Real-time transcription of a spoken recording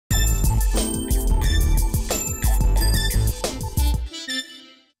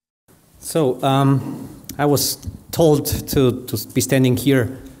I was told to be standing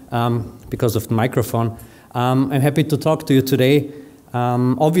here because of the microphone. I'm happy to talk to you today.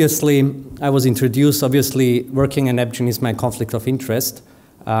 Obviously, I was introduced, working in Neptune is my conflict of interest.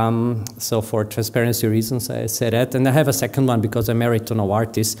 So for transparency reasons, I said that. And I have a second one because I'm married to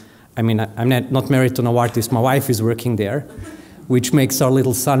Novartis. I mean, I'm not married to Novartis, my wife is working there, which makes our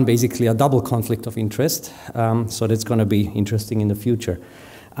little son basically a double conflict of interest. So that's going to be interesting in the future.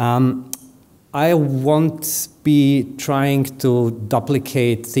 I won't be trying to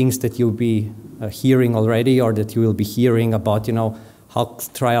duplicate things that you'll be hearing already or that you will be hearing about, how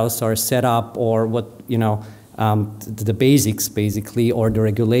trials are set up or what, the basics basically or the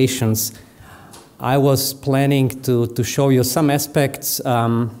regulations. I was planning to show you some aspects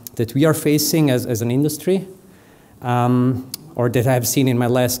that we are facing as an industry or that I've seen in my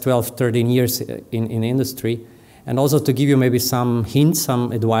last 12, 13 years in industry. And also to give you maybe some hints,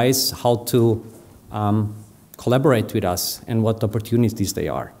 some advice how to collaborate with us and what opportunities they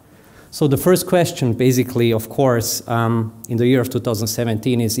are. So the first question basically, of course, in the year of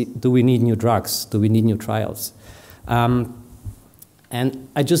 2017 is, do we need new drugs? Do we need new trials? And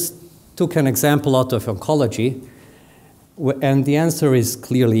I just took an example out of oncology, and the answer is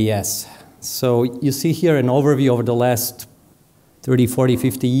clearly yes. So you see here an overview over the last 30, 40,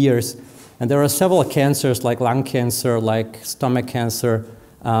 50 years. And there are several cancers like lung cancer, like stomach cancer,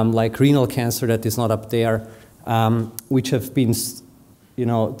 like renal cancer that is not up there, which have been,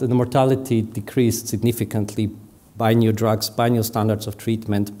 the mortality decreased significantly by new drugs, by new standards of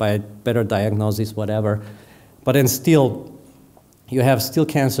treatment, by better diagnosis, whatever. But then still, you have still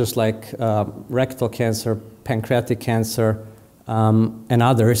cancers like rectal cancer, pancreatic cancer, and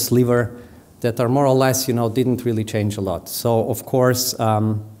others, liver, that are more or less, didn't really change a lot. So, of course,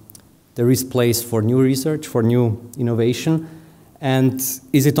 there is place for new research, for new innovation. And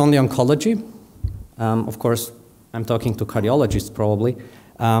is it only oncology? Of course, I'm talking to cardiologists probably.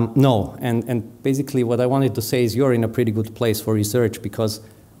 No, and basically what I wanted to say is you're in a pretty good place for research because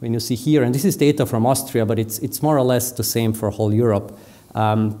when you see here, and this is data from Austria, but it's more or less the same for whole Europe,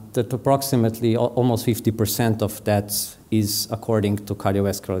 that approximately almost 50% of that is according to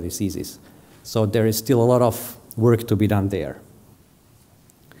cardiovascular diseases. So there is still a lot of work to be done there.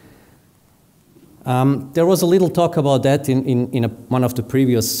 There was a little talk about that in one of the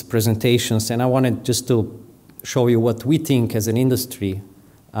previous presentations, and I wanted just to show you what we think as an industry,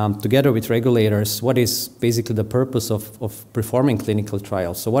 together with regulators, what is basically the purpose of performing clinical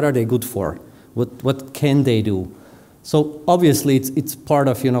trials. So what are they good for? What can they do? So obviously it's part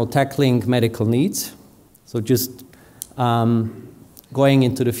of tackling medical needs. So just going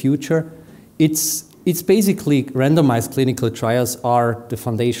into the future, it's basically randomized clinical trials are the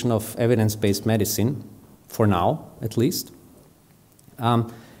foundation of evidence-based medicine, for now, at least.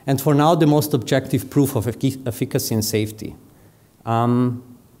 And for now, the most objective proof of efficacy and safety.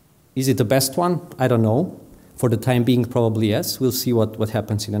 Is it the best one? I don't know. For the time being, probably yes. We'll see what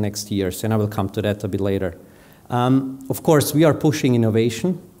happens in the next years, and I will come to that a bit later. Of course, we are pushing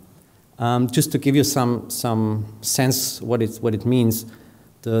innovation. Just to give you some sense what it means,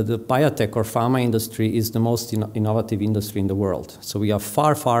 the biotech or pharma industry is the most innovative industry in the world. So we are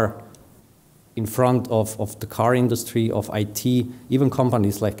far, far in front of the car industry, of IT. Even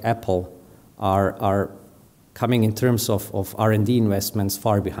companies like Apple are coming in terms of R&D investments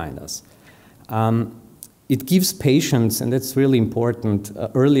far behind us. It gives patients, and that's really important,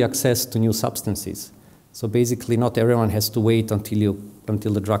 early access to new substances. So basically not everyone has to wait until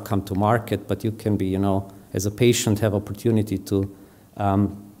the drug comes to market, but you can be, as a patient, have opportunity to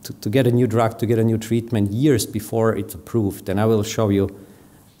get a new drug, to get a new treatment years before it's approved. And I will show you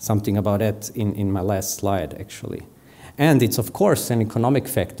something about that in my last slide, actually. And it's, of course, an economic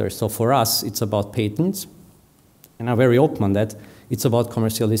factor. So for us, it's about patents. And I'm very open on that. It's about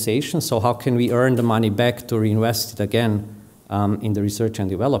commercialization. So how can we earn the money back to reinvest it again in the research and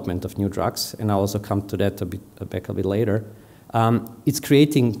development of new drugs? And I'll also come to that back a bit later. It's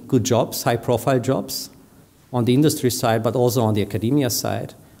creating good jobs, high-profile jobs, on the industry side, but also on the academia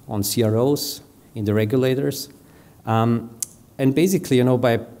side, on CROs, in the regulators. And basically,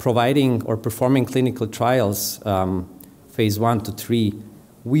 by providing or performing clinical trials, phase 1 to 3,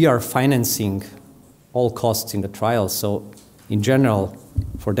 we are financing all costs in the trials. So in general,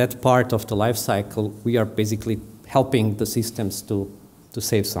 for that part of the life cycle, we are basically helping the systems to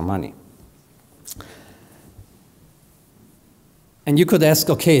save some money. And you could ask,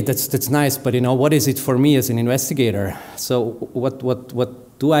 okay, that's nice, but what is it for me as an investigator? So what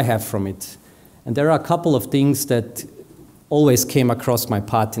do I have from it? And there are a couple of things that always came across my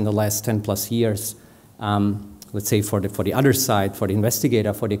path in the last 10 plus years. let's say for the other side, for the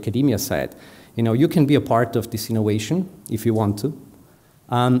investigator, for the academia side, you can be a part of this innovation if you want to.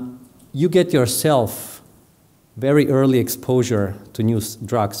 You get yourself very early exposure to new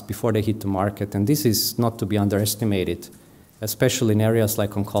drugs before they hit the market, and this is not to be underestimated, especially in areas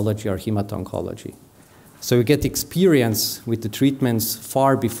like oncology or hemato-oncology. So you get experience with the treatments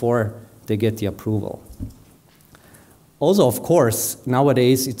far before they get the approval. Also, of course,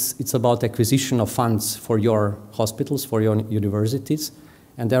 nowadays it's about acquisition of funds for your hospitals, for your universities,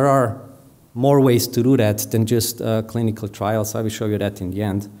 and there are more ways to do that than just clinical trials. I will show you that in the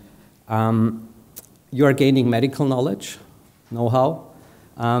end. You are gaining medical knowledge, know-how.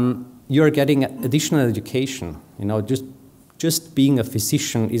 You are getting additional education. Just being a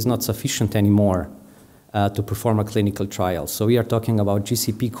physician is not sufficient anymore to perform a clinical trial. So we are talking about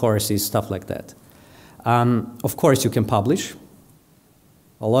GCP courses, stuff like that. Of course, you can publish.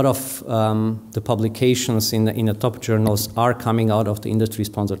 A lot of the publications in the top journals are coming out of the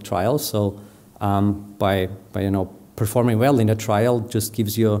industry-sponsored trials. So by performing well in a trial just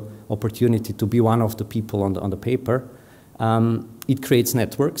gives you opportunity to be one of the people on the paper. It creates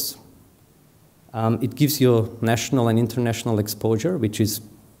networks. It gives you national and international exposure, which is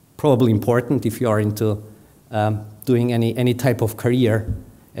probably important if you are into doing any type of career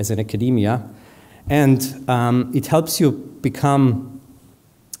as an academia. And it helps you become,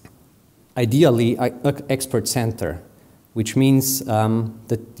 ideally, an expert center, which means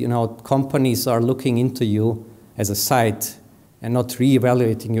that companies are looking into you as a site and not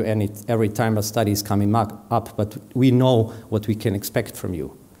re-evaluating you every time a study is coming up, but we know what we can expect from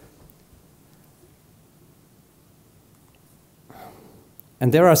you.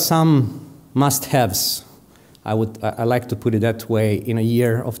 And there are some must-haves, I like to put it that way, in a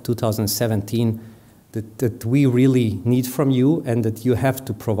year of 2017 that we really need from you and that you have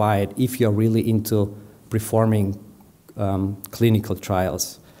to provide if you're really into performing clinical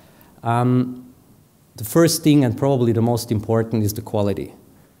trials. The first thing, and probably the most important, is the quality.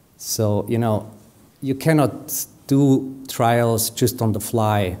 So, you cannot do trials just on the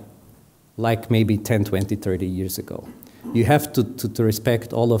fly like maybe 10, 20, 30 years ago. You have to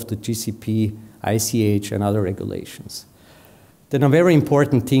respect all of the GCP, ICH, and other regulations. Then a very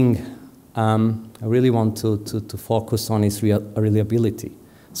important thing I really want to focus on is reliability.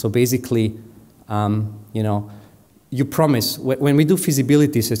 So basically, you promise, when we do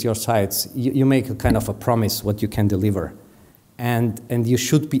feasibilities at your sites, you make a kind of a promise what you can deliver. And you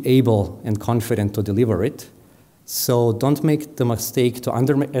should be able and confident to deliver it. So don't make the mistake to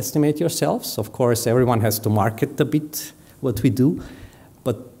underestimate yourselves. Of course, everyone has to market a bit what we do.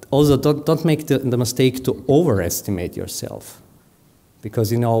 But also don't make the mistake to overestimate yourself.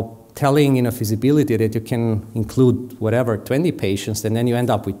 Because, telling in a feasibility that you can include whatever, 20 patients, and then you end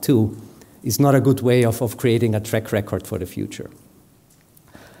up with 2, is not a good way of creating a track record for the future.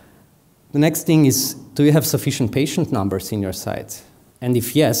 The next thing is, do you have sufficient patient numbers in your site? And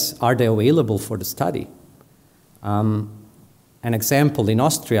if yes, are they available for the study? An example, in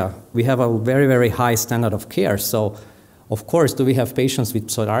Austria, we have a very, very high standard of care. So, of course, do we have patients with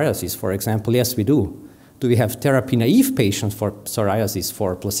psoriasis, for example? Yes, we do. Do we have therapy-naive patients for psoriasis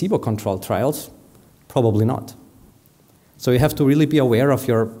for placebo-controlled trials? Probably not. So you have to really be aware of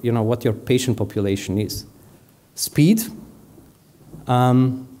what your patient population is. Speed.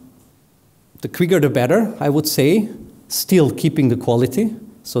 The quicker the better, I would say. Still keeping the quality.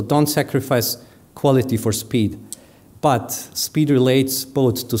 So don't sacrifice quality for speed. But speed relates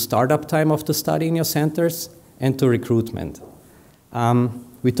both to startup time of the study in your centers and to recruitment.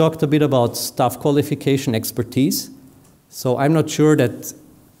 We talked a bit about staff qualification expertise. So I'm not sure that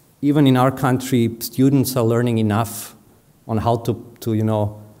even in our country, students are learning enough on how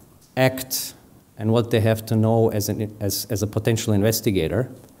to act and what they have to know as a potential investigator.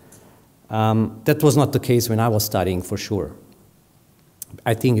 That was not the case when I was studying, for sure.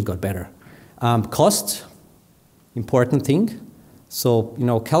 I think it got better. Cost, important thing. So,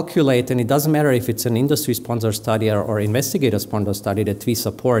 calculate, and it doesn't matter if it's an industry-sponsored study or investigator-sponsored study that we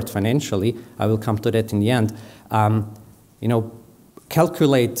support financially. I will come to that in the end.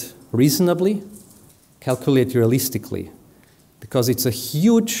 Calculate reasonably, calculate realistically, because it's a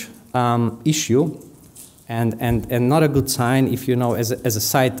huge issue and not a good sign if as a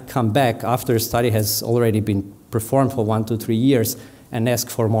site come back after a study has already been performed for 1 to 3 years and ask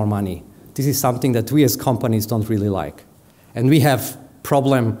for more money. This is something that we as companies don't really like. And we have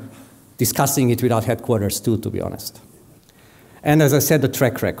problem discussing it with our headquarters too, to be honest. And as I said, the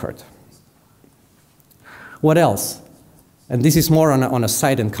track record. What else? And this is more on a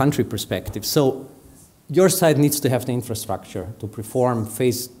site and country perspective. So your site needs to have the infrastructure to perform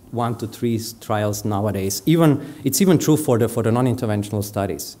phase 1 to 3 trials nowadays. It's even true for the non-interventional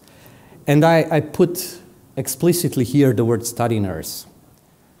studies. And I put explicitly here the word study nurse.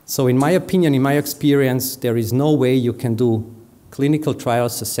 So in my opinion, in my experience, there is no way you can do clinical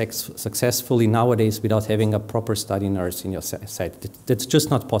trials successfully nowadays without having a proper study nurse in your site. That's just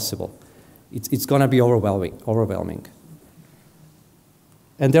not possible. It's going to be overwhelming.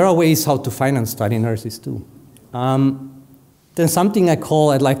 And there are ways how to finance study nurses too. Then something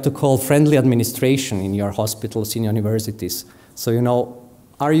I'd like to call friendly administration in your hospitals, in universities. So, you know,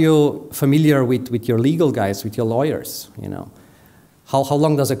 are you familiar with your legal guys, with your lawyers? You know, how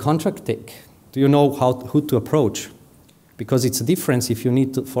long does a contract take? Do you know who to approach? Because it's a difference if you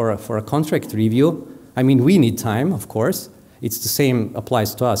need to, for a contract review. I mean, we need time, of course. It's the same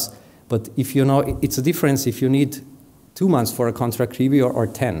applies to us. But if you know, it's a difference if you need 2 months for a contract review or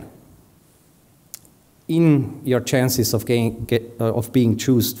 10. In your chances of being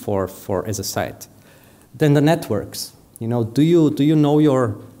chosen for as a site. Then the networks. You know, do you know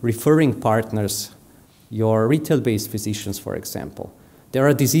your referring partners, your retail-based physicians, for example? There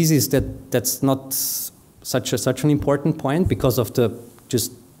are diseases that's not such an important point because of the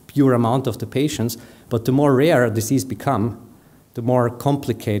just pure amount of the patients, but the more rare a disease become, the more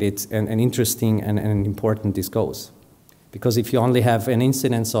complicated and interesting and important this goes. Because if you only have an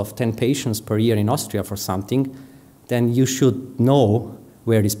incidence of 10 patients per year in Austria for something, then you should know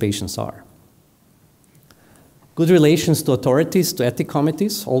where these patients are. Good relations to authorities, to ethics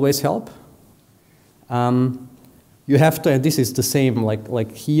committees, always help. You have to, and this is the same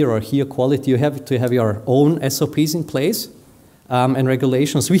like here or here quality, you have to have your own SOPs in place and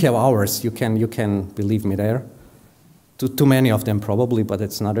regulations. We have ours, you can believe me there. Too many of them probably, but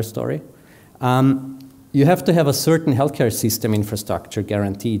it's another story. You have to have a certain healthcare system infrastructure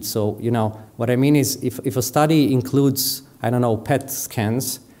guaranteed. So, you know, what I mean is if a study includes, I don't know, PET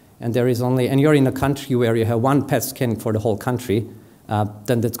scans, and there is only, and you're in a country where you have 1 PET scan for the whole country,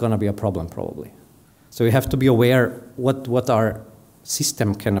 then that's going to be a problem probably. So you have to be aware what our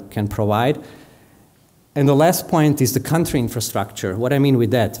system can provide. And the last point is the country infrastructure. What I mean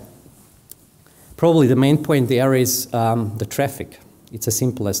with that, probably the main point there is the traffic. It's as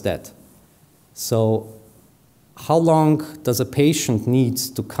simple as that. So how long does a patient need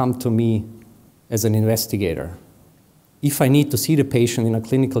to come to me as an investigator? If I need to see the patient in a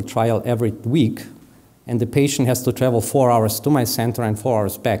clinical trial every week, and the patient has to travel 4 hours to my center and 4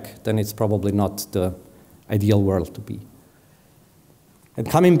 hours back, then it's probably not the ideal world to be. And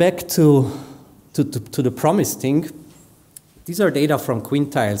coming back to the promise thing, these are data from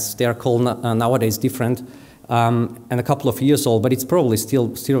quintiles. They are called nowadays different, and a couple of years old, but it's probably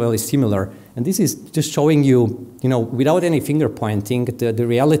still very similar. And this is just showing you, you know, without any finger pointing, the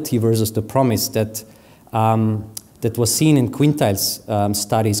reality versus the promise that that was seen in quintiles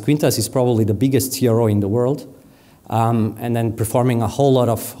studies. Quintiles is probably the biggest CRO in the world, and then performing a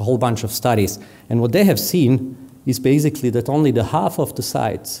whole bunch of studies. And what they have seen is basically that only the half of the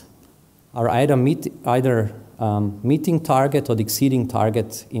sites are either meeting target or exceeding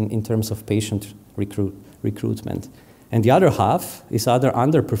target in terms of patient recruitment. And the other half is either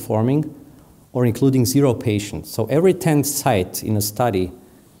underperforming or including 0 patients. So every 10th site in a study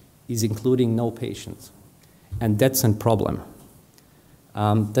is including no patients. And that's a problem.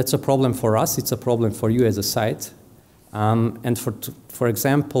 That's a problem for us. It's a problem for you as a site. And for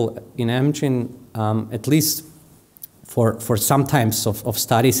example, in Amgen, at least for some types of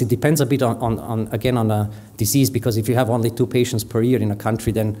studies, it depends a bit again on a disease, because if you have only 2 patients per year in a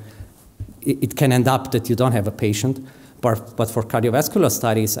country, then it can end up that you don't have a patient. But for cardiovascular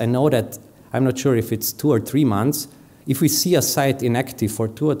studies, I know that, I'm not sure if it's 2 or 3 months, if we see a site inactive for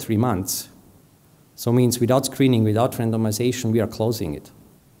 2 or 3 months, so means without screening, without randomization, we are closing it.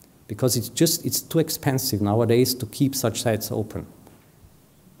 Because it's too expensive nowadays to keep such sites open.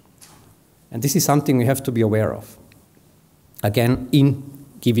 And this is something we have to be aware of. Again, in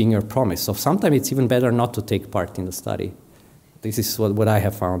giving your promise. So sometimes it's even better not to take part in the study. This is what I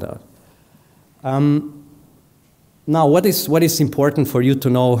have found out. Now, what is important for you to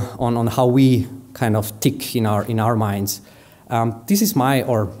know on how we kind of tick in our minds? This is my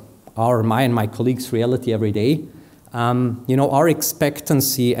and my colleagues' reality every day. You know, our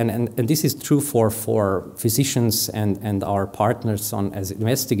expectancy, and this is true for physicians and our partners as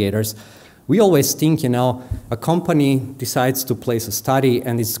investigators, we always think, you know, a company decides to place a study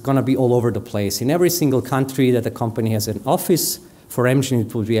and it's going to be all over the place. In every single country that a company has an office, for Amgen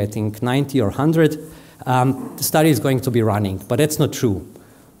it would be, I think, 90 or 100, the study is going to be running, but that's not true.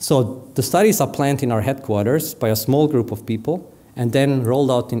 So the studies are planned in our headquarters by a small group of people and then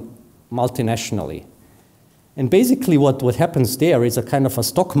rolled out multinationally. And basically what happens there is a kind of a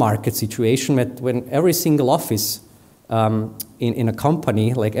stock market situation that when every single office in a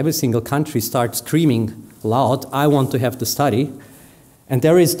company, like every single country starts screaming loud, I want to have the study. And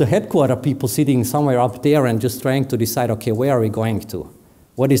there is the headquarter people sitting somewhere up there and just trying to decide, okay, where are we going to?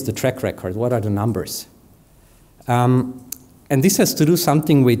 What is the track record? What are the numbers? And this has to do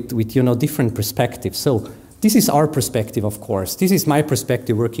something with you know, different perspectives. So this is our perspective, of course. This is my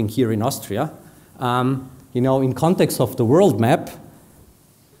perspective working here in Austria. You know, in context of the world map,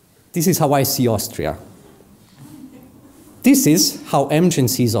 this is how I see Austria. This is how Amgen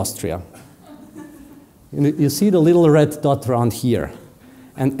sees Austria. You see the little red dot around here.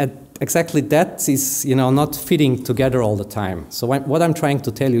 And exactly that is, you know, not fitting together all the time. So what I'm trying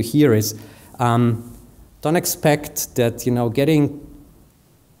to tell you here is, don't expect that, you know, getting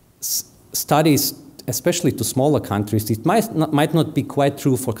studies, especially to smaller countries, it might not be quite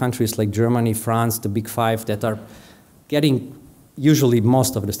true for countries like Germany, France, the big five that are getting usually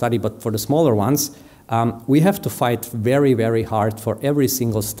most of the study, but for the smaller ones, we have to fight very, very hard for every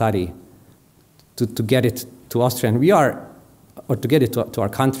single study to get it to Austria. And we are, or to get it to our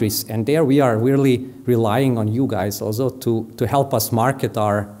countries, and there we are really relying on you guys also to help us market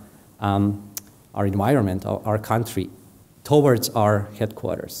our environment, our country, towards our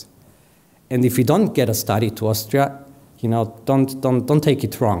headquarters. And if we don't get a study to Austria, you know, don't take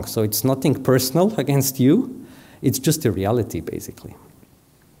it wrong. So it's nothing personal against you. It's just a reality, basically.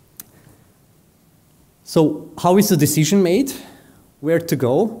 So how is the decision made? Where to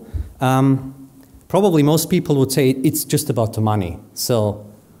go? Probably most people would say it's just about the money. So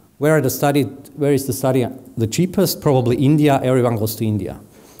where is the study the cheapest? Probably India. Everyone goes to India.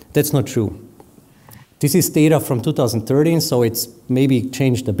 That's not true. This is data from 2013, so it's maybe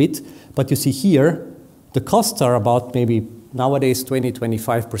changed a bit. But you see here, the costs are about maybe nowadays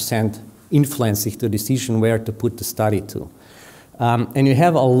 20–25% influencing the decision where to put the study to. And you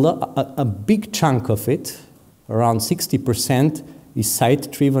have a big chunk of it, around 60%, is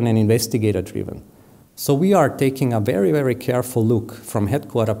site-driven and investigator-driven. So we are taking a very, very careful look from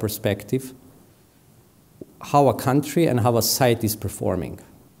headquarter perspective, how a country and how a site is performing,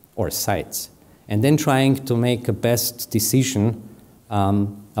 or sites. And then trying to make a best decision,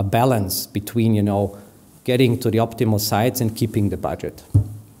 a balance between, you know, getting to the optimal sites and keeping the budget.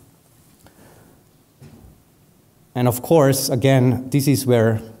 And of course, again, this is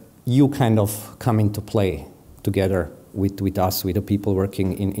where you kind of come into play together with us, with the people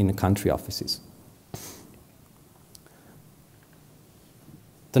working in the country offices.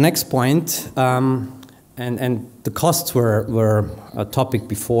 The next point, and the costs were a topic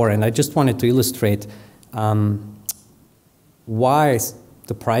before, and I just wanted to illustrate why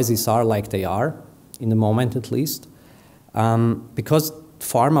the prices are like they are, in the moment at least. Because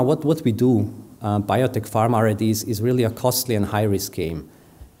pharma, what we do, biotech pharma R&D is really a costly and high-risk game.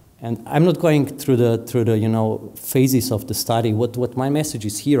 And I'm not going through the you know, phases of the study. What my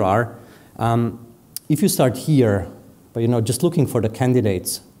messages here are, if you start here, but you know, just looking for the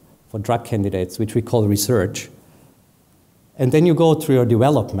candidates, for drug candidates, which we call research, and then you go through your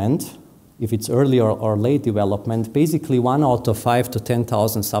development, if it's early or late development, basically 1 out of 5 to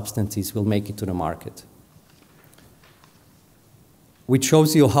 10,000 substances will make it to the market, which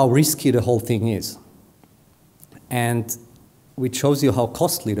shows you how risky the whole thing is, and which shows you how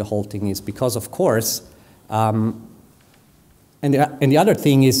costly the whole thing is, because of course, and the other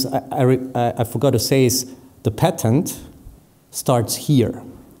thing is, I forgot to say, is the patent starts here.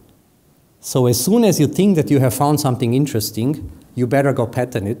 So as soon as you think that you have found something interesting, you better go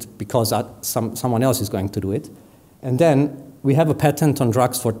patent it, because someone else is going to do it. And then we have a patent on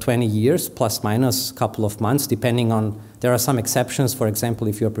drugs for 20 years, plus minus a couple of months, depending on, there are some exceptions. For example,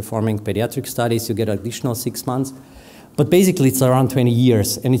 if you're performing pediatric studies, you get additional 6 months. But basically, it's around 20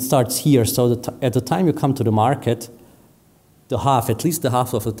 years, and it starts here. So at the time you come to the market, at least the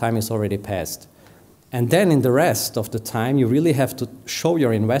half of the time is already passed. And then in the rest of the time, you really have to show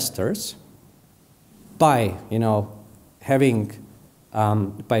your investors by, you know, having,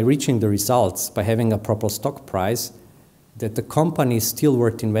 by reaching the results, by having a proper stock price, that the company is still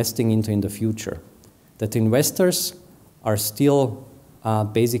worth investing into in the future. That investors are still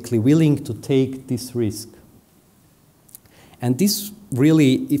basically willing to take this risk. And this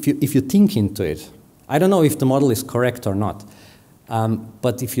really, if you think into it, I don't know if the model is correct or not,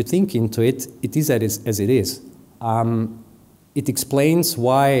 but if you think into it, it is as it is. It explains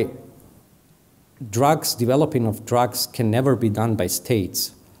why developing of drugs can never be done by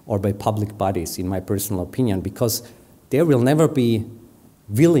states or by public bodies, in my personal opinion, because they will never be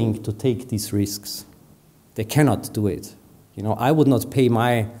willing to take these risks. They cannot do it. You know, I would not pay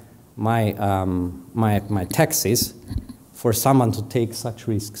my my taxes for someone to take such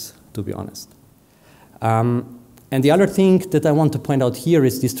risks, to be honest. And the other thing that I want to point out here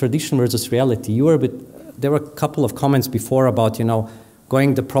is this tradition versus reality. There were a couple of comments before about,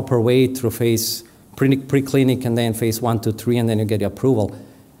 going the proper way through preclinic and then phase 1 to 3, and then you get the approval.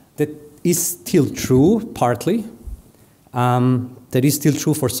 That is still true, partly. That is still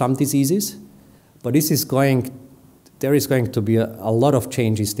true for some diseases, but there is going to be a lot of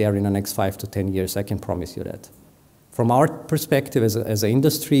changes there in the next 5 to 10 years, I can promise you that. From our perspective as an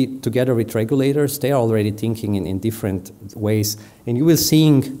industry, together with regulators, they are already thinking in different ways. And you will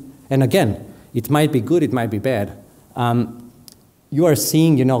seeing, and again, it might be good, it might be bad. You are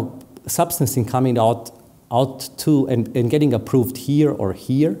seeing, substancing coming out to and getting approved here or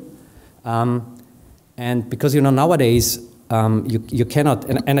here. And because, nowadays, you cannot,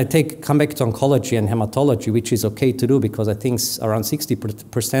 and come back to oncology and hematology, which is okay to do because I think around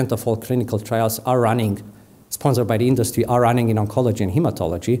 60% of all clinical trials are running, sponsored by the industry, are running in oncology and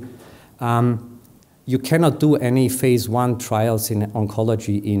hematology. You cannot do any phase 1 trials in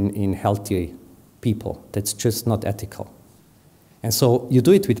oncology in healthy people. That's just not ethical. And so you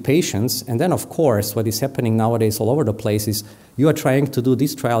do it with patients, and then of course what is happening nowadays all over the place is you are trying to do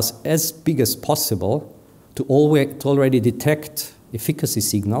these trials as big as possible to already detect efficacy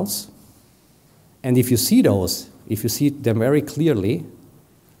signals. And if you see them very clearly,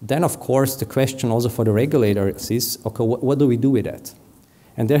 then of course the question also for the regulators is, okay, what do we do with that?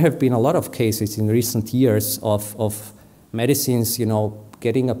 And there have been a lot of cases in recent years of medicines,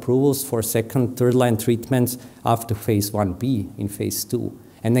 getting approvals for second, third line treatments after phase 1B in phase 2,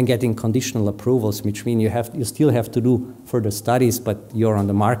 and then getting conditional approvals, which mean you still have to do further studies, but you're on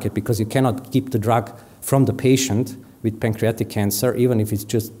the market because you cannot keep the drug from the patient with pancreatic cancer, even if it's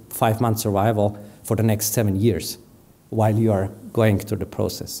just 5 months survival for the next 7 years while you are going through the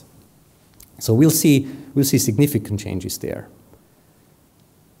process. So we'll see significant changes there.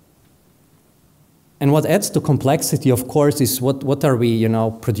 And what adds to complexity, of course, is what are we,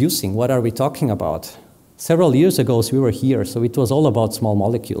 producing? What are we talking about? Several years ago, we were here, so it was all about small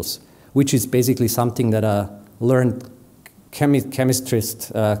molecules, which is basically something that a learned chemist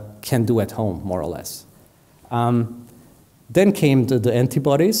can do at home, more or less. Then came the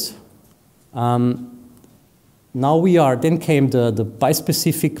antibodies. Then came the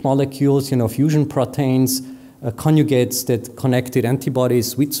bispecific molecules, fusion proteins, conjugates that connected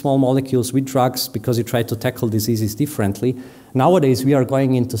antibodies with small molecules, with drugs, because you try to tackle diseases differently. Nowadays, we are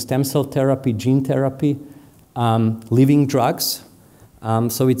going into stem cell therapy, gene therapy, living drugs.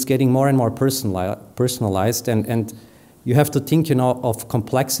 So it's getting more and more personalized. And you have to think, of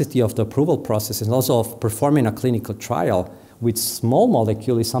complexity of the approval process and also of performing a clinical trial with small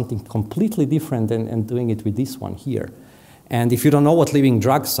molecule is something completely different than doing it with this one here. And if you don't know what living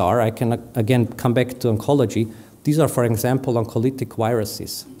drugs are, I can again come back to oncology. These are, for example, oncolytic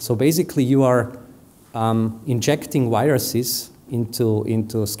viruses. So basically you are injecting viruses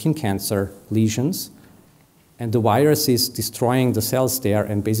into skin cancer lesions, and the virus is destroying the cells there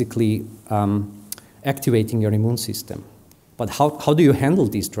and basically activating your immune system. But how do you handle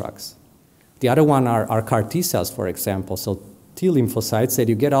these drugs? The other one are CAR T cells, for example. So T lymphocytes that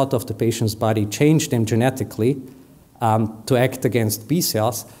you get out of the patient's body, change them genetically to act against B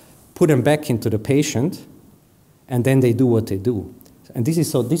cells, put them back into the patient, and then they do what they do. And this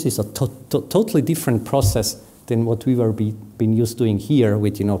is a totally different process than what we were been used doing here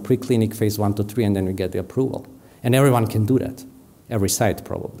with preclinic phase 1 to 3, and then we get the approval. And everyone can do that, every site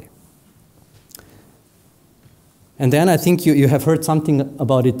probably. And then I think you have heard something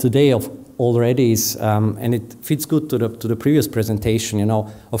about it today already, and it fits good to the previous presentation.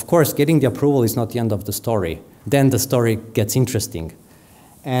 Of course, getting the approval is not the end of the story. Then the story gets interesting.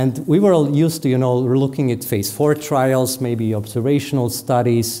 And we were all used to, looking at phase 4 trials, maybe observational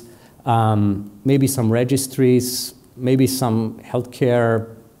studies, maybe some registries, maybe some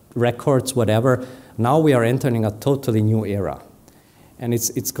healthcare records, whatever. Now we are entering a totally new era. And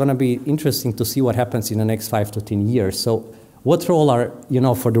it's going to be interesting to see what happens in the next 5 to 10 years. So what role are,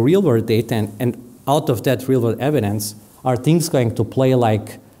 for the real-world data and out of that real-world evidence, are things going to play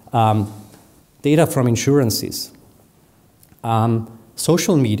like data from insurances,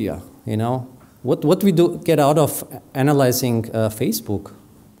 social media, what we do get out of analyzing Facebook?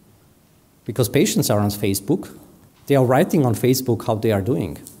 Because patients are on Facebook. They are writing on Facebook how they are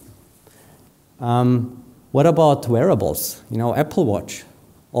doing. What about wearables? Apple Watch,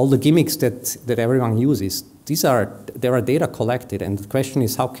 all the gimmicks that everyone uses. There are data collected, and the question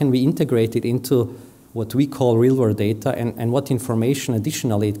is how can we integrate it into what we call real-world data and what information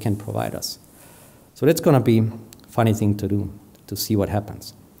additionally it can provide us. So that's going to be a funny thing to do, to see what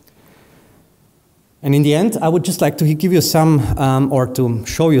happens. And in the end, I would just like to give you some, or to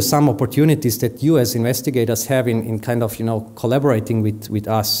show you some opportunities that you as investigators have in kind of, collaborating with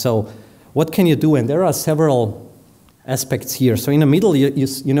us. So what can you do? And there are several aspects here. So in the middle,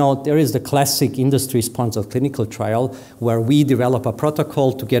 there is the classic industry-sponsored clinical trial where we develop a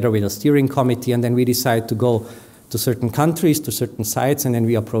protocol together with a steering committee, and then we decide to go to certain countries, to certain sites, and then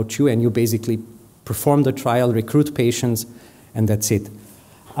we approach you, and you basically perform the trial, recruit patients, and that's it.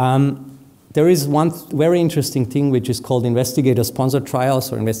 There is one very interesting thing which is called investigator-sponsored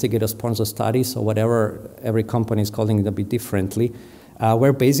trials or investigator-sponsored studies or whatever. Every company is calling it a bit differently,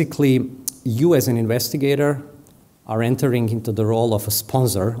 where basically you as an investigator are entering into the role of a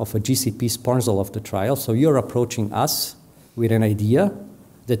sponsor, of a GCP sponsor of the trial. So you're approaching us with an idea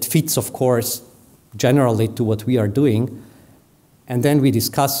that fits, of course, generally to what we are doing. And then we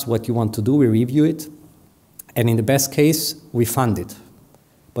discuss what you want to do, we review it, and in the best case, we fund it.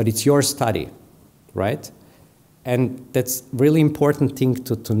 But it's your study, right? And that's a really important thing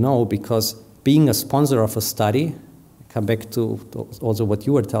to know, because being a sponsor of a study, come back to also what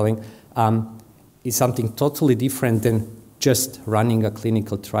you were telling, is something totally different than just running a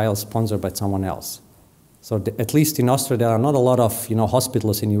clinical trial sponsored by someone else. So at least in Austria, there are not a lot of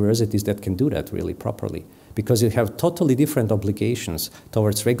hospitals and universities that can do that really properly, because you have totally different obligations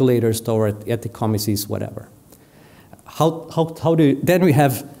towards regulators, toward ethics committees, whatever. Then we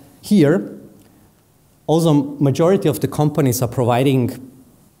have here, also majority of the companies are providing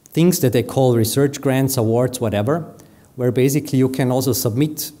things that they call research grants, awards, whatever, where basically you can also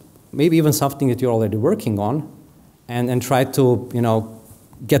submit maybe even something that you're already working on and try to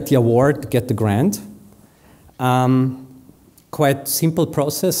get the award, get the grant. Quite simple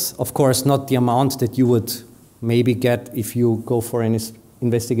process. Of course, not the amount that you would maybe get if you go for an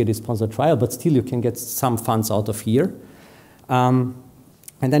investigator-sponsored trial, but still you can get some funds out of here. And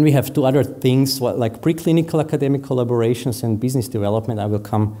then we have two other things, like preclinical academic collaborations and business development. I will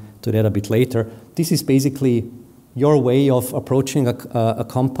come to that a bit later. This is basically your way of approaching a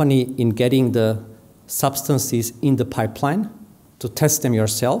company in getting the substances in the pipeline, to test them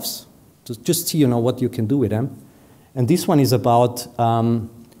yourselves, to just see what you can do with them. And this one is about,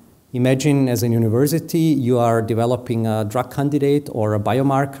 imagine as a university, you are developing a drug candidate or a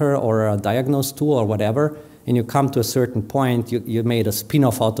biomarker or a diagnosis tool or whatever, and you come to a certain point, you made a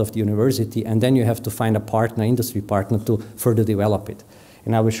spin-off out of the university, and then you have to find a partner, industry partner, to further develop it.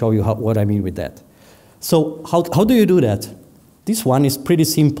 And I will show you what I mean with that. So how do you do that? This one is pretty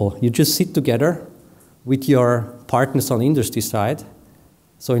simple. You just sit together with your partners on the industry side.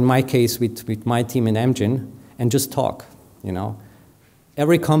 So in my case, with my team in Amgen, and just talk.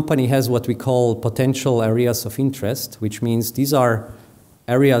 Every company has what we call potential areas of interest, which means these are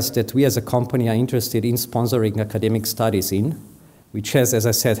areas that we as a company are interested in sponsoring academic studies in, which has, as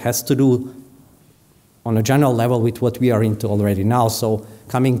I said, has to do on a general level with what we are into already now. So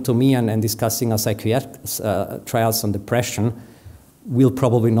coming to me and discussing a psychiatric trials on depression will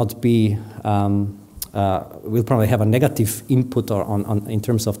probably not be, will probably have a negative input in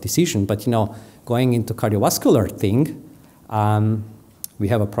terms of decision. But going into cardiovascular thing, we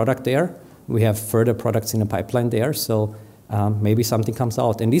have a product there. We have further products in the pipeline there. So maybe something comes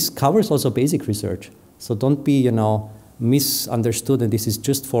out. And this covers also basic research. So don't be, misunderstood, and this is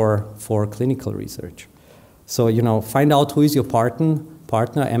just for clinical research. So, find out who is your partner,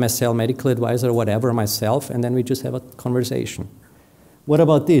 MSL, medical advisor, whatever, myself, and then we just have a conversation. What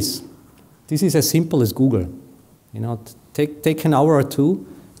about this? This is as simple as Google. Take an hour or two,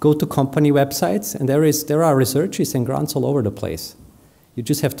 go to company websites, and there are researches and grants all over the place. You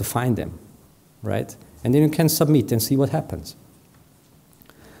just have to find them, right? And then you can submit and see what happens.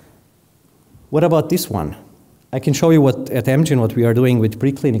 What about this one? I can show you at Amgen what we are doing with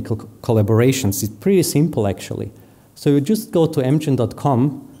preclinical collaborations. It's pretty simple, actually. So you just go to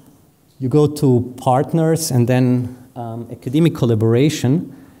amgen.com, you go to partners and then academic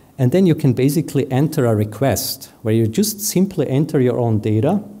collaboration, and then you can basically enter a request where you just simply enter your own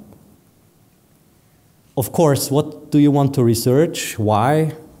data. Of course, what do you want to research?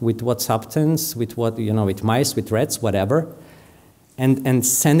 Why? With what substance? With what, with mice, with rats, whatever. And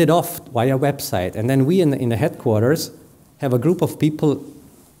send it off via website. And then we in the headquarters have a group of people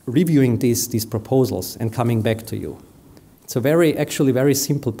reviewing these proposals and coming back to you. It's a actually very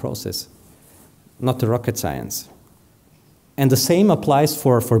simple process, not a rocket science. And the same applies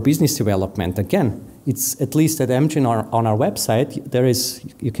for business development. Again, it's at least at Amgen on our website, there is,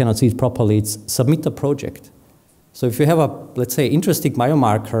 you cannot see it properly, it's submit a project. So if you have let's say, interesting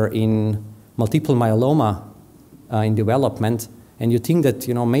biomarker in multiple myeloma in development, and you think that,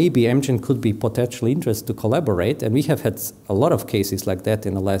 maybe Amgen could be potentially interested to collaborate, and we have had a lot of cases like that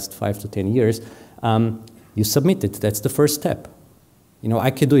in the last 5 to 10 years, You submit it. That's the first step. You know,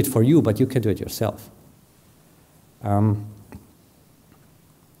 I can do it for you, but you can do it yourself.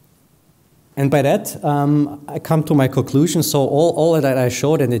 And by that, I come to my conclusion. So all that I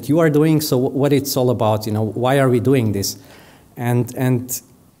showed and that you are doing, so what it's all about, you know, why are we doing this? And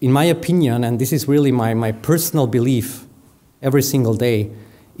in my opinion, and this is really my personal belief every single day,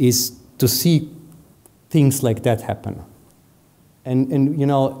 is to see things like that happen. And you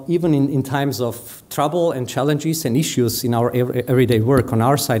know, even in times of trouble and challenges and issues in our everyday work, on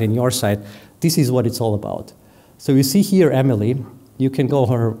our side and your side, this is what it's all about. So you see here Emily. You can go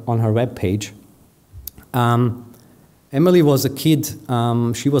on her webpage. Emily was a kid.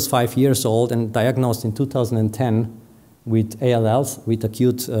 She was 5 years old and diagnosed in 2010 with ALL, with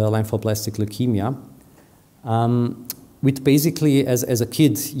acute lymphoblastic leukemia. With basically, as a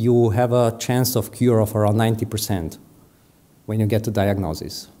kid, you have a chance of cure of around 90% when you get the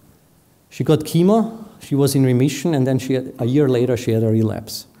diagnosis. She got chemo, she was in remission, and then a year later she had a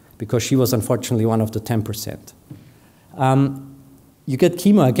relapse because she was unfortunately one of the 10%. You get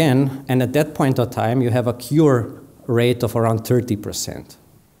chemo again, and at that point of time, you have a cure rate of around 30%.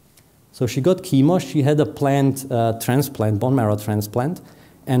 So she got chemo, she had a planned transplant, bone marrow transplant,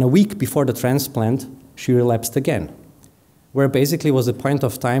 and a week before the transplant, she relapsed again, where basically was a point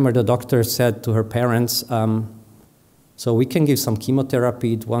of time where the doctor said to her parents, so we can give some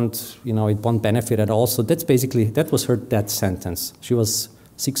chemotherapy, it won't benefit at all. So that was her death sentence. She was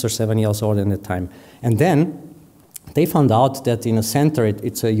 6 or 7 years old at the time. And then they found out that in a center,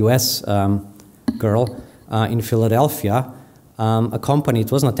 it's a US girl in Philadelphia, a company,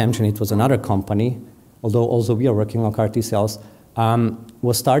 it was not Amgen, it was another company, although also we are working on CAR T cells,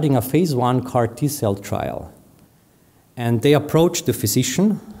 was starting a phase 1 CAR T cell trial. And they approached the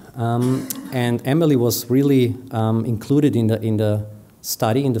physician, and Emily was really included in the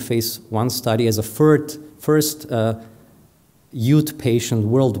study, in the phase 1 study, as a first youth patient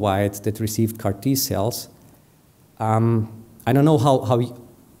worldwide that received CAR T cells. I don't know how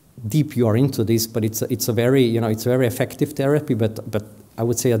deep you are into this, but it's a very effective therapy, but I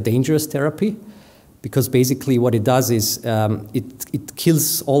would say a dangerous therapy, because basically what it does is it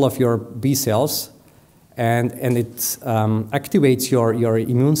kills all of your B cells, and it activates your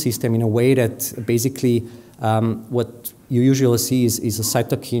immune system in a way that basically what you usually see is a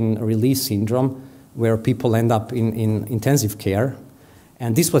cytokine release syndrome, where people end up in intensive care.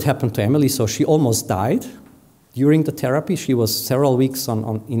 And this is what happened to Emily. So she almost died during the therapy. She was several weeks in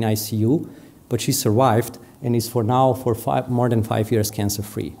ICU, but she survived and is for more than 5 years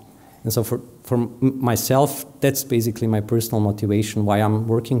cancer-free. And so for myself, that's basically my personal motivation, why I'm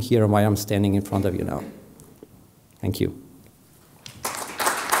working here and why I'm standing in front of you now. Thank you.